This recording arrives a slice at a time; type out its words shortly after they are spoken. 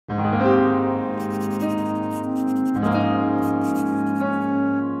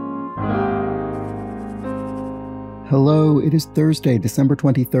Hello, it is Thursday, December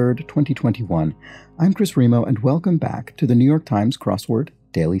 23rd, 2021. I'm Chris Remo, and welcome back to the New York Times Crossword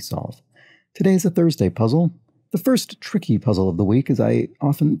Daily Solve. Today is a Thursday puzzle, the first tricky puzzle of the week, as I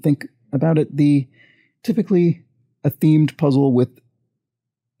often think about it, typically a themed puzzle with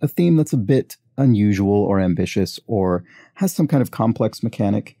a theme that's a bit unusual or ambitious or has some kind of complex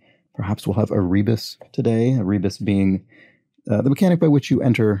mechanic. Perhaps we'll have a rebus today, a rebus being the mechanic by which you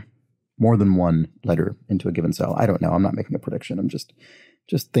enter more than one letter into a given cell. I don't know. I'm not making a prediction. I'm just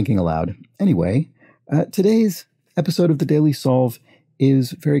thinking aloud. Anyway, today's episode of the Daily Solve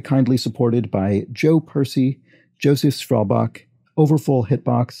is very kindly supported by Joe Percy, Joseph Stralbach, Overfull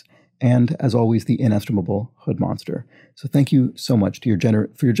Hitbox, and, as always, the inestimable Hood Monster. So thank you so much to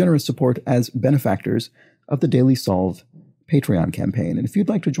for your generous support as benefactors of the Daily Solve Patreon campaign. And if you'd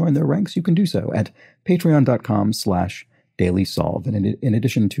like to join their ranks, you can do so at patreon.com/Daily Solve. And in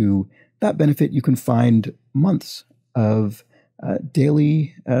addition to that benefit, you can find months of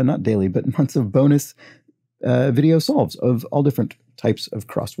months of bonus video solves of all different types of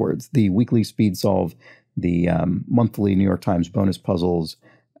crosswords. The weekly speed solve, the monthly New York Times bonus puzzles,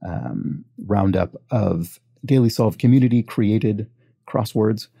 roundup of Daily Solve community-created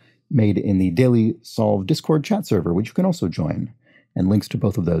crosswords made in the Daily Solve Discord chat server, which you can also join. And links to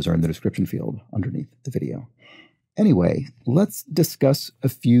both of those are in the description field underneath the video. Anyway, let's discuss a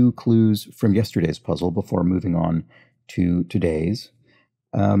few clues from yesterday's puzzle before moving on to today's.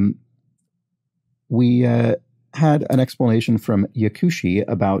 We had an explanation from Yakushi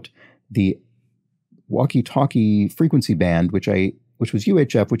about the walkie-talkie frequency band, which was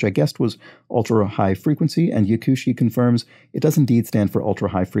UHF, which I guessed was ultra-high frequency, and Yakushi confirms it does indeed stand for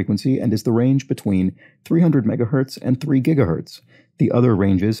ultra-high frequency and is the range between 300 megahertz and 3 gigahertz. The other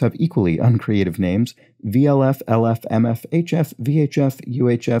ranges have equally uncreative names: VLF, LF, MF, HF, VHF,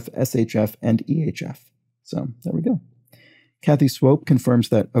 UHF, SHF, and EHF. So there we go. Kathy Swope confirms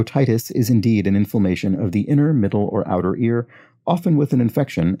that otitis is indeed an inflammation of the inner, middle, or outer ear, often with an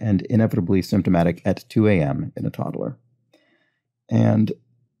infection and inevitably symptomatic at 2 a.m. in a toddler. And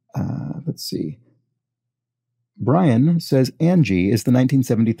let's see. Brian says Angie is the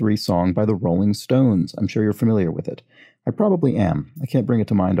 1973 song by the Rolling Stones. I'm sure you're familiar with it. I probably am. I can't bring it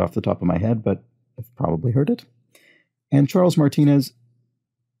to mind off the top of my head, but I've probably heard it. And Charles Martinez,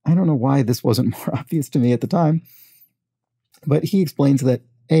 I don't know why this wasn't more obvious to me at the time, but he explains that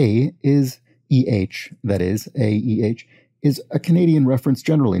A is EH, that is, A-E-H, is a Canadian reference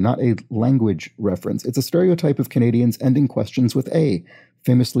generally, not a language reference. It's a stereotype of Canadians ending questions with A,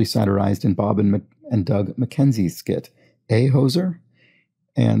 famously satirized in Bob and Doug McKenzie's skit, A, hoser?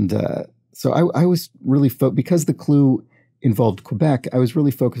 And so I was really, because the clue involved Quebec, I was really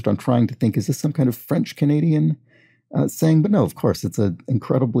focused on trying to think, is this some kind of French-Canadian saying? But no, of course, it's an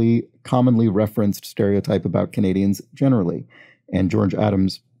incredibly commonly referenced stereotype about Canadians generally. And George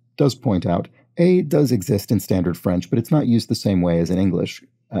Adams does point out, A does exist in standard French, but it's not used the same way as in English.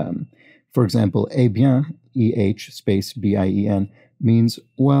 For example, eh bien, E-H space B-I-E-N, means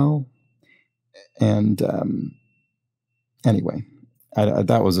well. And anyway,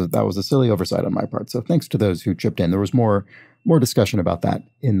 that was a silly oversight on my part. So thanks to those who chipped in. There was more discussion about that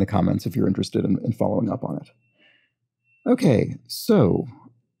in the comments if you're interested in following up on it. Okay, so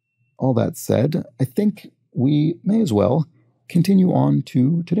all that said, I think we may as well continue on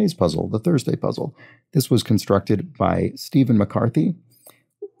to today's puzzle, the Thursday puzzle. This was constructed by Stephen McCarthy,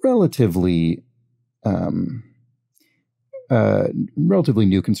 relatively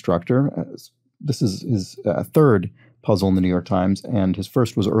new constructor. This is his third puzzle in the New York Times, and his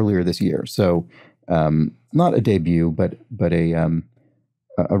first was earlier this year. So not a debut, but a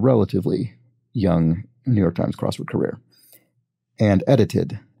relatively young New York Times crossword career. And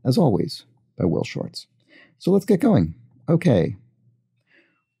edited, as always, by Will Shorts. So let's get going. Okay.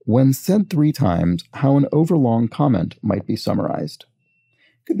 When said 3 times, how an overlong comment might be summarized.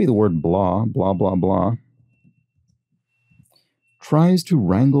 Could be the word blah, blah, blah, blah. Tries to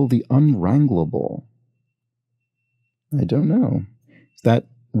wrangle the unwranglable. I don't know. Is that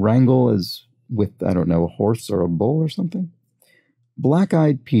wrangle as with, I don't know, a horse or a bull or something?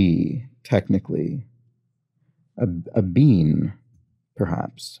 Black-eyed pea, technically. A bean,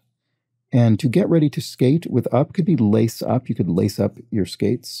 perhaps. And to get ready to skate with up could be lace up. You could lace up your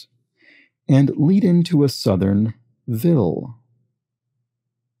skates. And lead into a southern ville.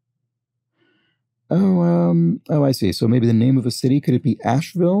 Oh, I see. So maybe the name of a city, could it be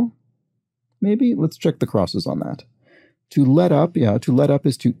Asheville? Maybe? Let's check the crosses on that. To let up, to let up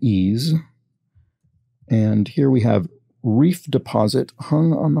is to ease. And here we have reef deposit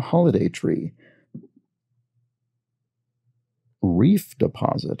hung on the holiday tree. Reef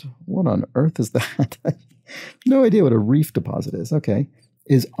deposit. What on earth is that? No idea what a reef deposit is. Okay.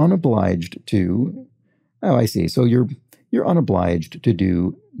 Is unobliged to. Oh, I see. So you're unobliged to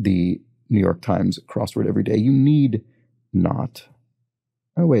do the New York Times crossword every day. You need not.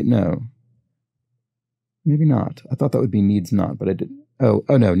 Oh, wait, no. Maybe not. I thought that would be needs not, but I didn't. Oh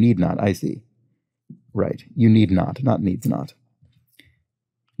no, need not. I see. Right. You need not needs not.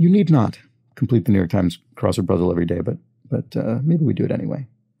 You need not complete the New York Times crossword puzzle every day, but maybe we do it anyway.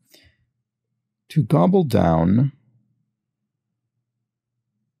 To gobble down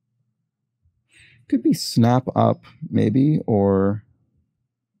could be snap up, maybe, or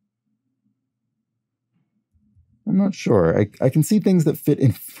I'm not sure. I can see things that fit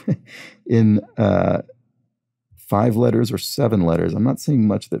in 5 letters or 7 letters. I'm not seeing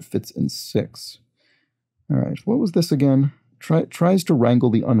much that fits in 6. All right, what was this again? Tries to wrangle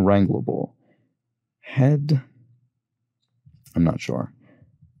the unwranglable. Head. I'm not sure.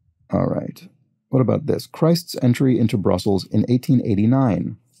 All right. What about this? Christ's entry into Brussels in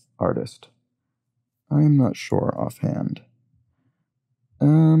 1889. Artist. I'm not sure offhand.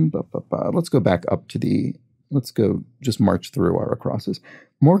 Let's go back up to the... Let's go just march through our acrosses.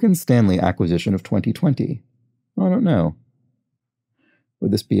 Morgan Stanley acquisition of 2020. I don't know.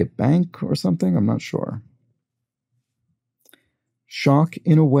 Would this be a bank or something? I'm not sure. Shock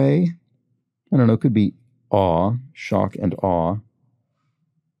in a way. I don't know. It could be awe. Shock and awe.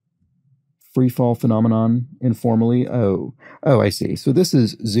 Free fall phenomenon informally. Oh, I see. So this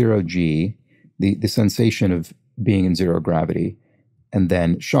is 0G, the sensation of being in zero gravity. And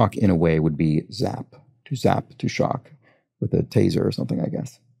then shock in a way would be zap, to shock with a taser or something, I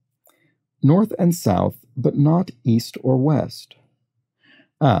guess. North and south, but not east or west.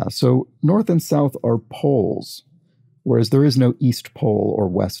 So north and south are poles, whereas there is no east pole or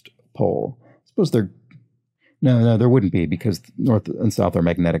west pole. I suppose they're... No, there wouldn't be, because north and south are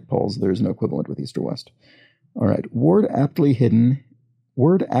magnetic poles. There is no equivalent with east or west. All right, word aptly hidden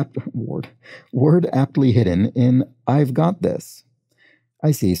in I've got this.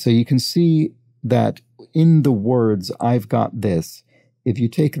 I see. So you can see that in the words I've got this, if you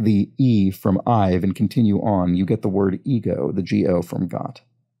take the E from I've and continue on, you get the word ego, the G-O from got.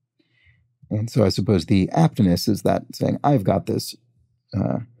 And so I suppose the aptness is that saying I've got this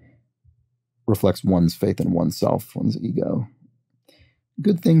reflects one's faith in oneself, one's ego.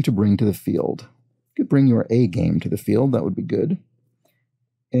 Good thing to bring to the field. Could bring your A game to the field. That would be good.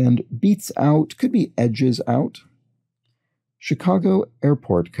 And beats out, could be edges out. Chicago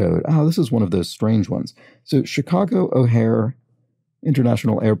airport code. This is one of those strange ones. So Chicago O'Hare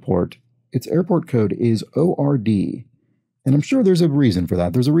International Airport, its airport code is ORD. And I'm sure there's a reason for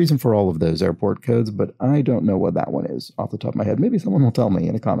that. There's a reason for all of those airport codes, but I don't know what that one is off the top of my head. Maybe someone will tell me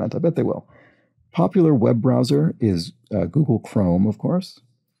in a comment. I bet they will. Popular web browser is Google Chrome, of course,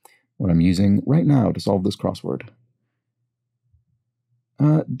 what I'm using right now to solve this crossword.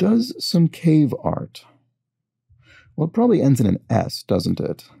 Does some cave art. Well, it probably ends in an S, doesn't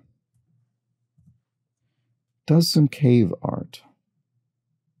it? Does some cave art.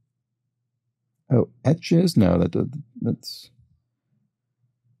 Oh, etches? No, that's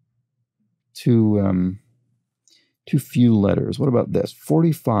too few letters. What about this?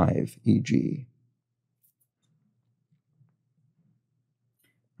 45, e.g.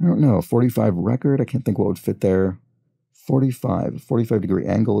 I don't know. 45 record? I can't think what would fit there. 45-degree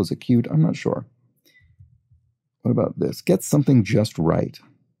angle is acute. I'm not sure. What about this? Get something just right.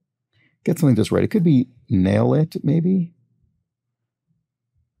 Get something just right. It could be nail it, maybe.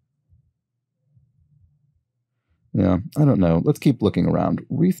 Yeah, I don't know. Let's keep looking around.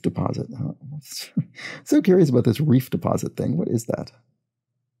 Reef deposit. So curious about this reef deposit thing. What is that?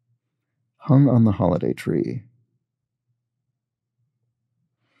 Hung on the holiday tree.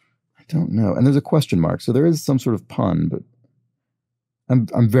 I don't know. And there's a question mark, so there is some sort of pun, but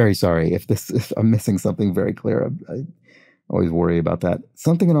I'm very sorry if I'm missing something very clear. I always worry about that.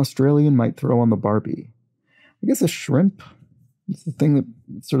 Something an Australian might throw on the Barbie. I guess a shrimp. It's the thing that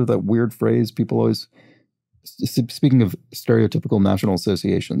sort of that weird phrase people always. Speaking of stereotypical national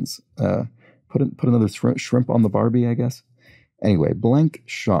associations, put another shrimp on the Barbie, I guess. Anyway, blank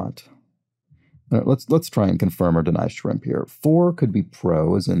shot. Let's try and confirm or deny shrimp here. For could be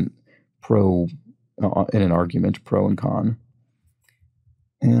pro, as in pro in an argument, pro and con.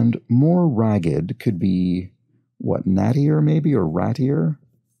 And more ragged could be, what, nattier maybe, or rattier?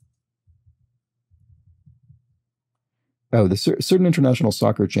 Oh, the certain international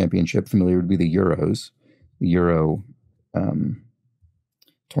soccer championship, familiar would be the Euros, the Euro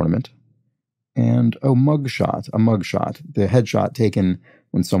tournament. And, a mugshot, the headshot taken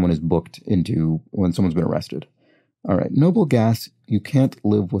when someone is when someone's been arrested. All right, noble gas you can't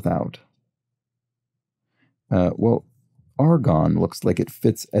live without. Well, argon looks like it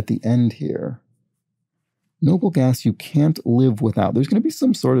fits at the end here. Noble gas you can't live without. There's going to be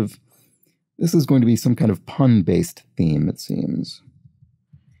some sort of... This is going to be some kind of pun-based theme, it seems.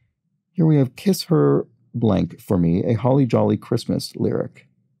 Here we have Kiss Her Blank for Me, a Holly Jolly Christmas lyric.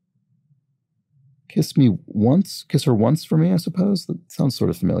 Kiss her once for me, I suppose. That sounds sort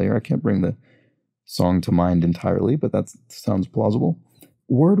of familiar. I can't bring the song to mind entirely, but that sounds plausible.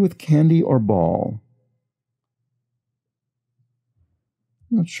 Word with candy or ball.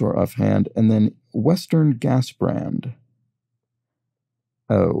 Not sure offhand. And then Western Gas Brand.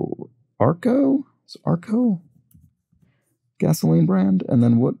 Oh, Arco? Is Arco? Gasoline brand? And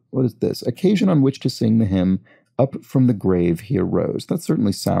then what is this? Occasion on which to sing the hymn, Up from the Grave He Arose. That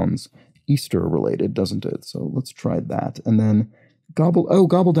certainly sounds Easter related, doesn't it? So let's try that. And then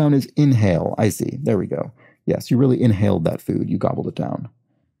gobble down is inhale. I see. There we go. Yes, you really inhaled that food. You gobbled it down.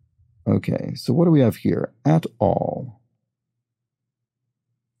 Okay, so what do we have here? At all.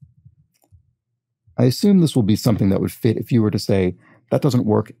 I assume this will be something that would fit if you were to say, that doesn't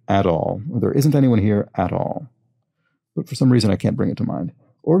work at all, or there isn't anyone here at all. But for some reason, I can't bring it to mind.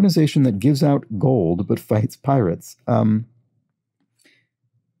 Organization that gives out gold but fights pirates.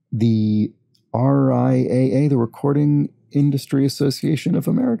 The RIAA, the Recording Industry Association of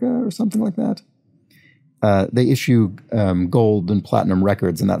America, or something like that. They issue gold and platinum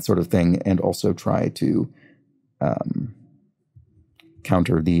records and that sort of thing, and also try to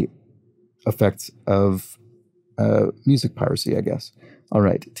counter the effects of music piracy, I guess. All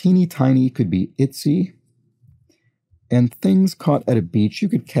right, teeny tiny could be itsy. And things caught at a beach, you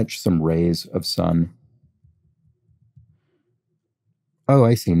could catch some rays of sun. Oh,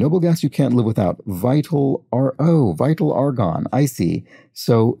 I see. Noble gas you can't live without. Vital argon. I see.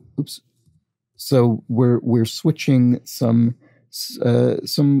 So, oops. So we're switching some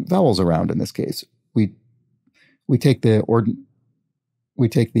vowels around in this case. We take the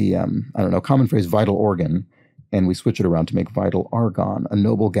I don't know, common phrase vital organ, and we switch it around to make vital argon, a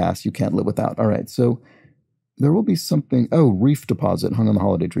noble gas you can't live without. All right, so there will be something. Oh, reef deposit hung on the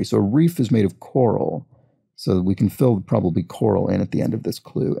holiday tree. So a reef is made of coral. So we can fill probably coral in at the end of this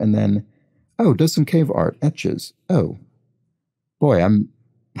clue. And then, oh, does some cave art, etches. Oh, boy, I'm...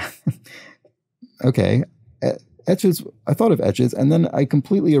 Okay, etches, I thought of etches, and then I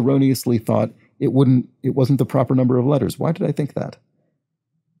completely erroneously thought it wasn't the proper number of letters. Why did I think that?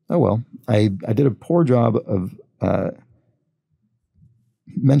 Oh well, I did a poor job of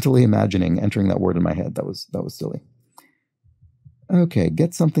mentally imagining entering that word in my head. That was silly. Okay,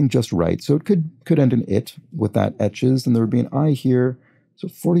 get something just right. So it could end in it with that etches, and there would be an I here. So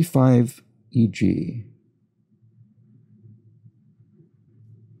 45 EG.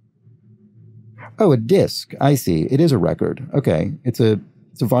 Oh, a disc. I see. It is a record. Okay, it's a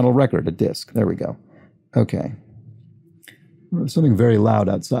vinyl record, a disc. There we go. Okay. There's something very loud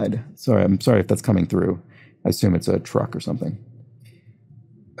outside. I'm sorry if that's coming through. I assume it's a truck or something.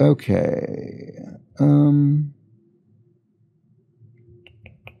 Okay.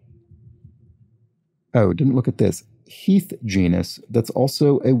 Oh, didn't look at this. Heath genus, that's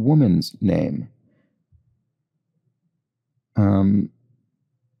also a woman's name.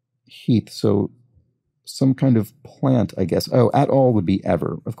 Heath, so some kind of plant, I guess. Oh, at all would be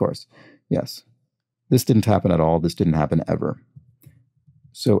ever, of course. Yes. This didn't happen at all. This didn't happen ever.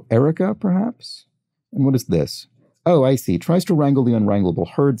 So Erica, perhaps? And what is this? Oh, I see. Tries to wrangle the unwranglable,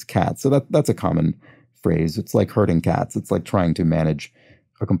 herds cats. So that's a common phrase. It's like herding cats. It's like trying to manage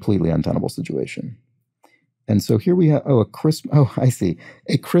a completely untenable situation. And so here we have, I see.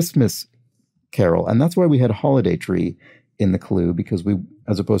 A Christmas carol. And that's why we had holiday tree in the clue, because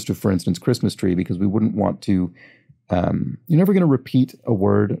as opposed to, for instance, Christmas tree, because we wouldn't want to, you're never going to repeat a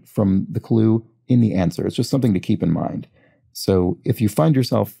word from the clue in the answer. It's just something to keep in mind. So if you find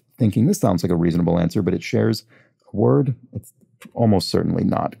yourself thinking this sounds like a reasonable answer, but it shares a word, it's almost certainly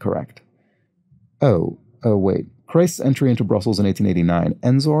not correct. Oh, wait. Christ's entry into Brussels in 1889.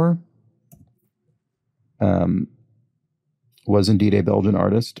 Enzor was indeed a Belgian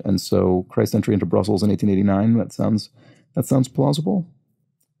artist, and so Christ's entry into Brussels in 1889, that sounds plausible.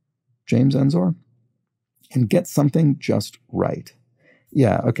 James Enzor. And get something just right.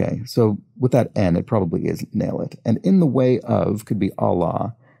 Yeah, okay. So with that N, it probably is nail it. And in the way of could be a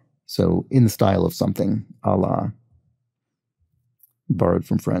la. So in the style of something, a la. Borrowed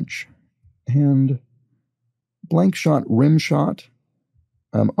from French. And blank shot, rim shot.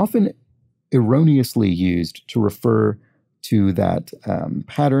 Often erroneously used to refer to that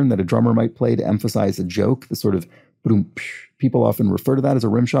pattern that a drummer might play to emphasize a joke. The sort of boom. People often refer to that as a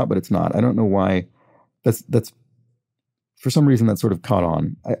rim shot, but it's not. I don't know why. That's for some reason that sort of caught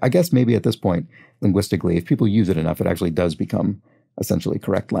on. I guess maybe at this point, linguistically, if people use it enough, it actually does become essentially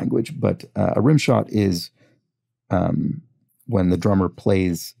correct language. But a rim shot is when the drummer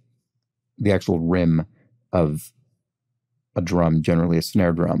plays the actual rim of a drum, generally a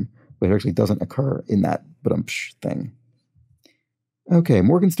snare drum, but it actually doesn't occur in that ba-dum-psh thing. Okay,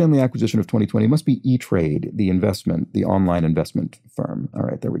 Morgan Stanley acquisition of 2020 must be E-Trade, the online investment firm. All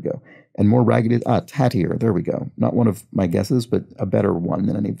right, there we go. And more raggedy, tattier, there we go. Not one of my guesses, but a better one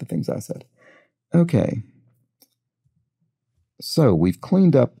than any of the things I said. Okay. So we've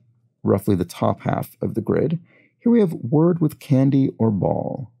cleaned up roughly the top half of the grid. Here we have word with candy or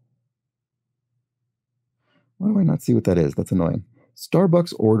ball. Why do I not see what that is? That's annoying.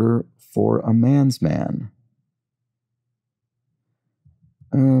 Starbucks order for a man's man.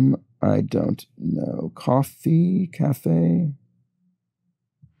 I don't know. Coffee, cafe.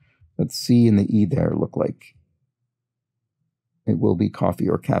 That C and the E there look like it will be coffee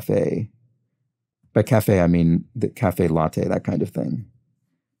or cafe. By cafe, I mean the cafe latte, that kind of thing.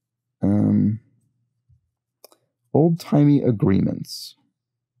 Old-timey agreements.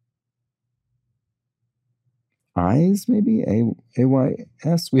 Eyes, maybe?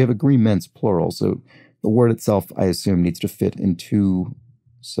 A-Y-S? We have agreements, plural, so the word itself, I assume, needs to fit in 2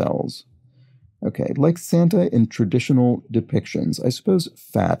 cells. Okay, like Santa in traditional depictions. I suppose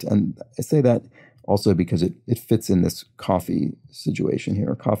fat, and I say that also because it fits in this coffee situation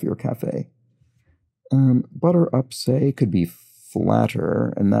here, coffee or cafe. Butter up, say, could be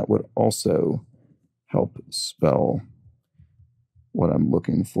flatter, and that would also help spell what I'm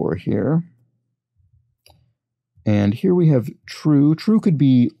looking for here. And here we have true. True could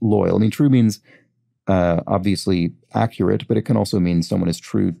be loyal. I mean, true means obviously accurate, but it can also mean someone is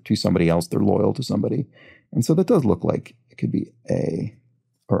true to somebody else. They're loyal to somebody. And so that does look like it could be A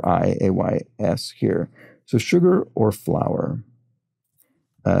or I, A-Y-S here. So sugar or flour.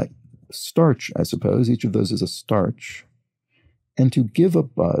 Starch, I suppose. Each of those is a starch. And to give a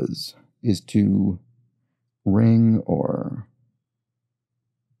buzz is to ring or...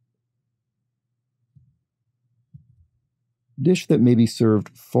 dish that may be served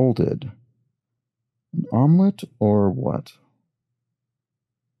folded. An omelet or what?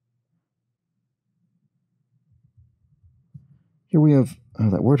 Here we have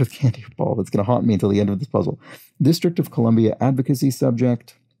that word of candy ball that's going to haunt me until the end of this puzzle. District of Columbia advocacy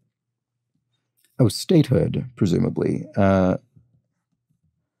subject. Oh, statehood, presumably. Oh,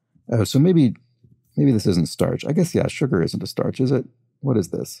 so maybe this isn't starch. I guess, yeah, sugar isn't a starch, is it? What is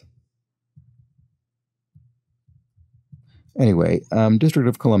this? Anyway, District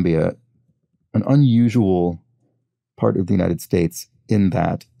of Columbia, an unusual part of the United States in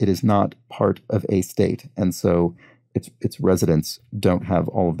that it is not part of a state, and so its residents don't have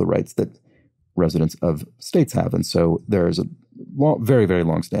all of the rights that residents of states have, and so there is a very, very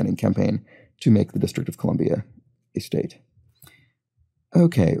long-standing campaign to make the District of Columbia a state.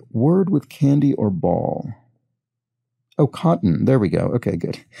 Okay, word with candy or ball. Oh, cotton. There we go. Okay,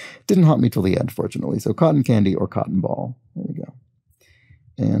 good. Didn't haunt me till the end, fortunately. So cotton candy or cotton ball. There we go.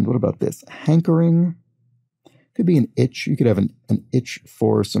 And what about this? Hankering. Could be an itch. You could have an itch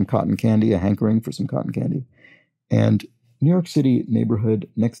for some cotton candy, a hankering for some cotton candy. And New York City neighborhood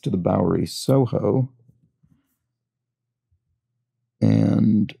next to the Bowery, Soho.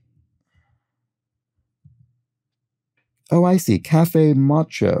 And... oh, I see. Cafe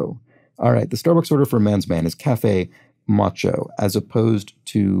Macho. All right, the Starbucks order for a man's man is Cafe Macho, as opposed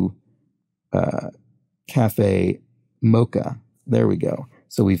to Cafe Mocha. There we go.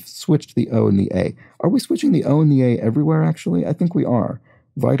 So we've switched the O and the A. Are we switching the O and the A everywhere, actually? I think we are.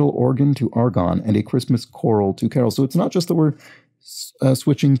 Vital organ to argon and a Christmas choral to carol. So it's not just that we're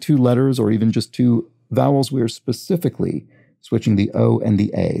switching 2 letters or even just 2 vowels. We are specifically switching the O and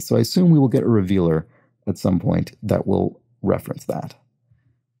the A. So I assume we will get a revealer at some point that will reference that.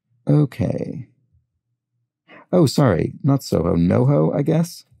 Okay. Oh, sorry, not Soho, NoHo, I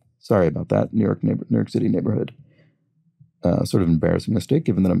guess. Sorry about that, New York City neighborhood. Sort of embarrassing mistake,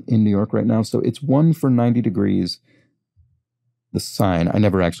 given that I'm in New York right now. So it's 1 for 90 degrees. The sign, I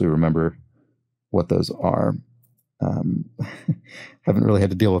never actually remember what those are. Haven't really had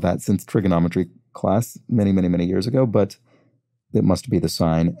to deal with that since trigonometry class many, many, many years ago, but it must be the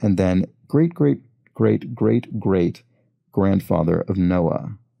sign. And then great, great, great, great, great grandfather of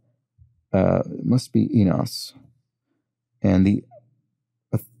Noah. It must be Enos. And the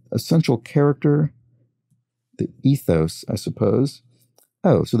essential character, the ethos, I suppose.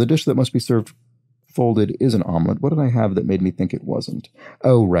 Oh, so the dish that must be served folded is an omelet. What did I have that made me think it wasn't?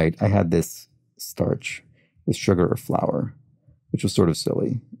 Oh, right. I had this starch with sugar or flour, which was sort of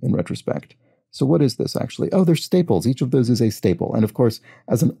silly in retrospect. So what is this actually? Oh, they're staples. Each of those is a staple. And of course,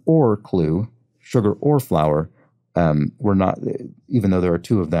 as an or clue, sugar or flour, we're not, even though there are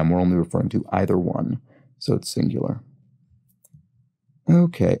two of them, we're only referring to either one. So it's singular.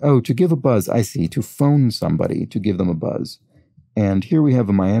 Okay. Oh, to give a buzz. I see. To phone somebody, to give them a buzz. And here we have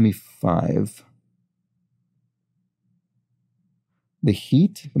a Miami 5. The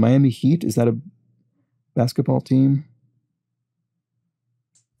Heat? The Miami Heat? Is that a basketball team?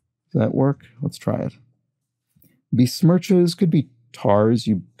 Does that work? Let's try it. Besmirches could be tars.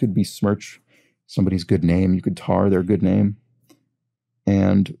 You could besmirch somebody's good name. You could tar their good name.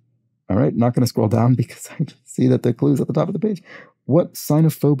 And, all right, not going to scroll down because I see that the clue's at the top of the page. What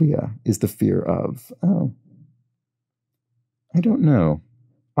sinophobia is the fear of? Oh, I don't know.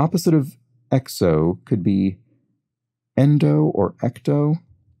 Opposite of exo could be endo or ecto.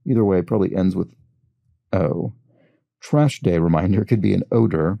 Either way, probably ends with O. Trash day reminder could be an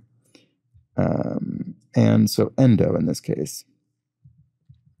odor. And so endo in this case.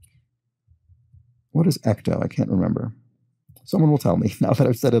 What is ecto? I can't remember. Someone will tell me now that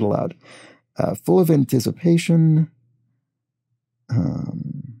I've said it aloud. Full of anticipation.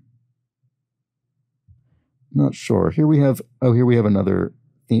 Not sure. Here we have another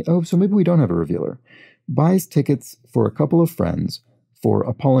theme. Oh, so maybe we don't have a revealer. Buys tickets for a couple of friends for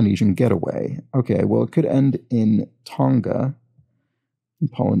a Polynesian getaway. Okay, well, it could end in Tonga, in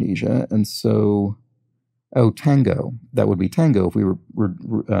Polynesia, and so, oh, tango. That would be tango if we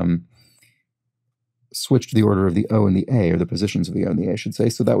switched the order of the O and the A, or the positions of the O and the A, I should say.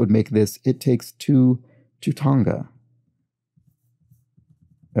 So that would make this, it takes two to Tonga.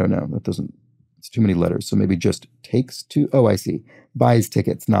 Oh, no, that doesn't, it's too many letters. So maybe just takes to, oh, I see. Buys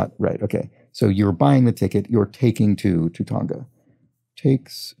tickets, not, right, okay. So you're buying the ticket, you're taking to Tonga.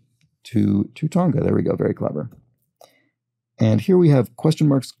 Takes to Tonga. There we go, very clever. And here we have question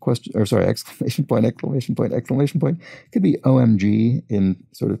marks, exclamation point, exclamation point, exclamation point. Could be OMG in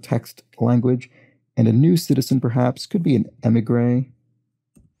sort of text language. And a new citizen, perhaps, could be an emigre.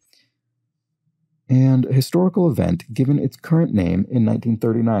 And a historical event given its current name in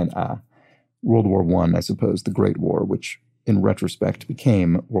 1939. World War I, I suppose, the Great War, which in retrospect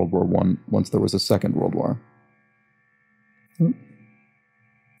became World War I once there was a Second World War. Oh.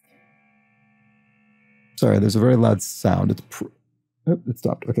 Sorry, there's a very loud sound. It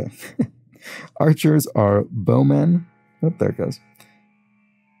stopped. Okay. Archers are bowmen. Oh, there it goes.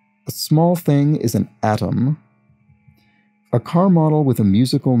 A small thing is an atom. A car model with a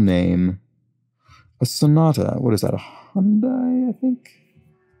musical name. A sonata. What is that? A Hyundai, I think?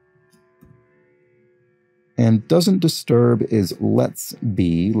 And doesn't disturb is let's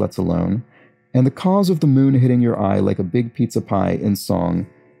be, let's alone. And the cause of the moon hitting your eye like a big pizza pie in song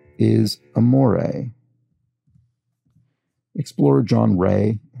is amore. Explorer John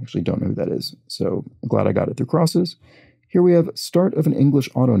Ray. Actually don't know who that is, so I'm glad I got it through crosses. Here we have start of an English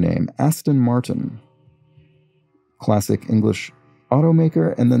auto name, Aston Martin. Classic English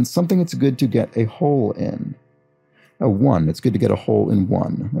automaker, and then something it's good to get a hole in. Oh, one. It's good to get a hole in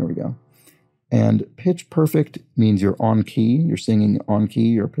one. There we go. And pitch perfect means you're on key. You're singing on key.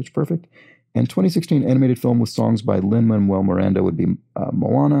 You're pitch perfect. And 2016 animated film with songs by Lin-Manuel Miranda would be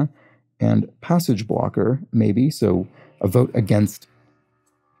Moana. And passage blocker, maybe. So a vote against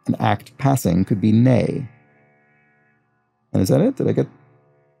an act passing could be nay. And is that it? Did I get...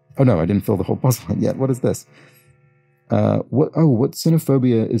 Oh, no, I didn't fill the whole puzzle in yet. What is this? What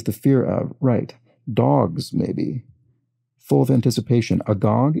xenophobia is the fear of? Right. Dogs, maybe. Full of anticipation.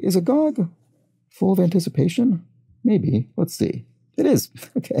 Agog? Is agog full of anticipation? Maybe. Let's see. It is.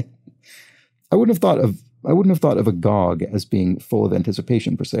 Okay. I wouldn't have thought of agog as being full of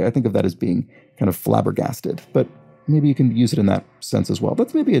anticipation per se. I think of that as being kind of flabbergasted, but maybe you can use it in that sense as well.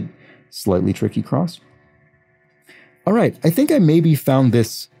 That's maybe a slightly tricky cross. All right. I think I maybe found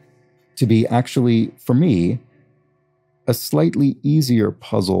this to be actually, for me, a slightly easier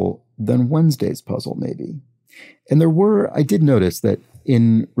puzzle than Wednesday's puzzle, maybe. And I did notice that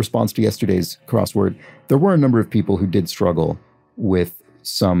in response to yesterday's crossword, there were a number of people who did struggle with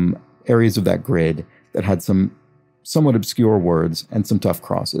some areas of that grid that had some somewhat obscure words and some tough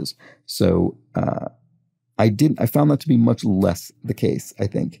crosses. So I found that to be much less the case, I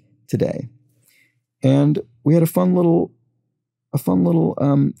think, today. And we had a fun little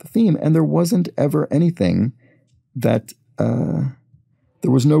theme, and there wasn't ever anything that there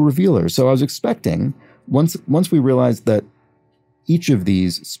was no revealer. So I was expecting, once we realized that each of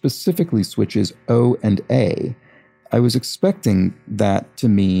these specifically switches O and A, I was expecting that to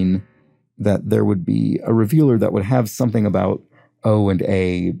mean that there would be a revealer that would have something about O and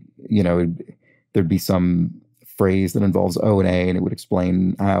A, there'd be some phrase that involves O and A, and it would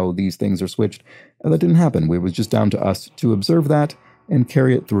explain how these things are switched. That didn't happen. It was just down to us to observe that and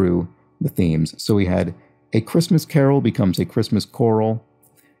carry it through the themes. So we had a Christmas carol becomes a Christmas choral,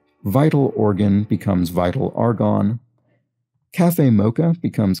 vital organ becomes vital argon, cafe mocha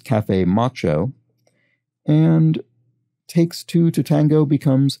becomes cafe macho, and takes two to tango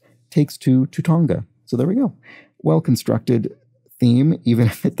becomes takes two to tonga. So there we go. Well-constructed theme, even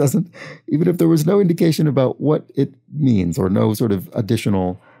if there was no indication about what it means or no sort of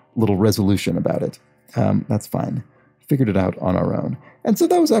additional little resolution about it. That's fine. Figured it out on our own. And so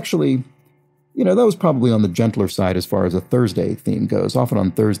that was actually, that was probably on the gentler side as far as a Thursday theme goes. Often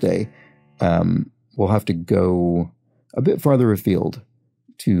on Thursday, we'll have to go a bit farther afield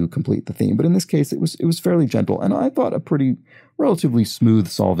to complete the theme. But in this case, it was fairly gentle. And I thought a pretty relatively smooth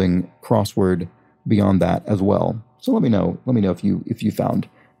solving crossword beyond that as well. So let me know if you found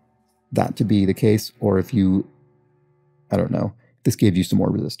that to be the case, or if this gave you some more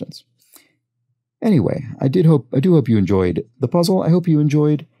resistance. Anyway, I do hope you enjoyed the puzzle. I hope you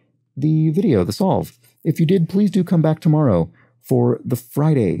enjoyed the video, the solve. If you did, please do come back tomorrow for the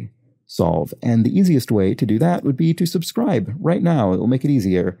Friday solve. And the easiest way to do that would be to subscribe right now. It will make it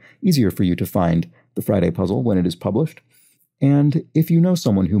easier for you to find the Friday puzzle when it is published. And if you know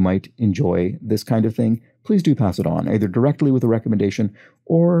someone who might enjoy this kind of thing, please do pass it on, either directly with a recommendation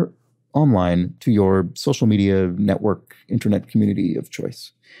or online to your social media network, internet community of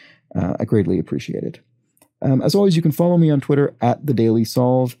choice. I greatly appreciate it. As always, you can follow me on Twitter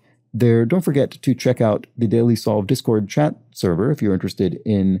 @TheDailySolve. There, don't forget to check out the Daily Solve Discord chat server if you're interested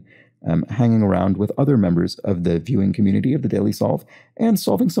in hanging around with other members of the viewing community of the Daily Solve and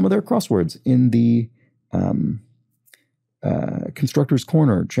solving some of their crosswords in the Constructor's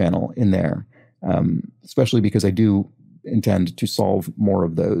Corner channel in there, especially because I do intend to solve more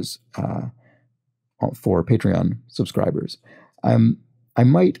of those for Patreon subscribers. I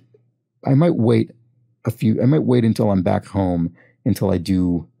might wait until I'm back home until I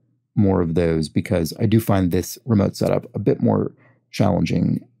do more of those, because I do find this remote setup a bit more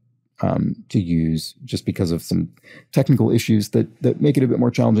challenging to use, just because of some technical issues that make it a bit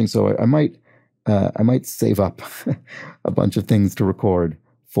more challenging. So I might save up a bunch of things to record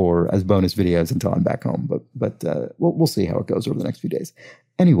as bonus videos until I'm back home. But we'll see how it goes over the next few days.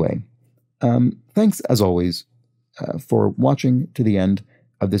 Anyway, thanks as always for watching to the end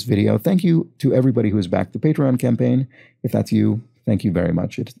of this video. Thank you to everybody who has backed the Patreon campaign. If that's you, thank you very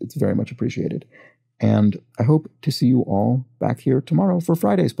much. It's very much appreciated. And I hope to see you all back here tomorrow for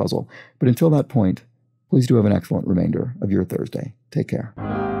Friday's puzzle. But until that point, please do have an excellent remainder of your Thursday. Take care.